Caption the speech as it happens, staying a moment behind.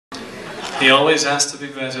He always has to be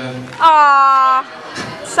better. Aww.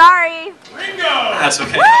 Sorry. Ringo! That's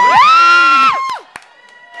okay. Woo!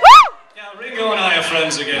 Yeah, Ringo and I are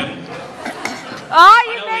friends again. Oh,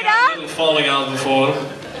 you I know made we had a up? little falling out before.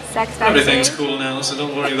 Sex Everything's cool now, so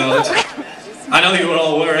don't worry about it. I know you were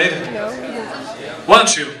all worried.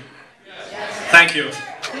 Weren't you? Thank you.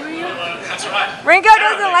 That's right. Ringo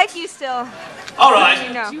doesn't like you still. All right.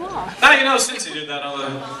 You know. Now, you know, since he did that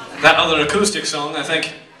other acoustic song, I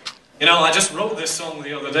think, you know, I just wrote this song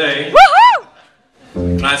the other day. Woohoo!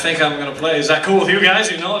 And I think I'm going to play. Is that cool with you guys?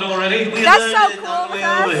 You know it already? That's so cool with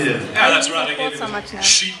us. Yeah, that's right. I gave you so much the now.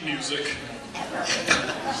 sheet music.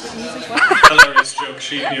 Hilarious joke,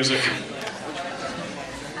 sheet music.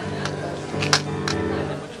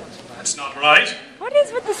 That's not right. What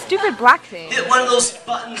is with the stupid black thing? Hit one of those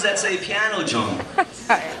buttons that say piano, John.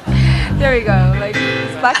 Sorry. There we go. Like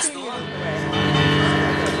this black That's thing. the one.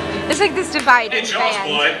 It's like this divided Hey, Jones band.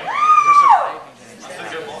 boy.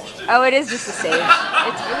 Oh, it is just a stage.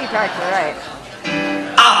 It's really dark. You're right.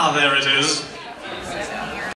 Ah, there it is.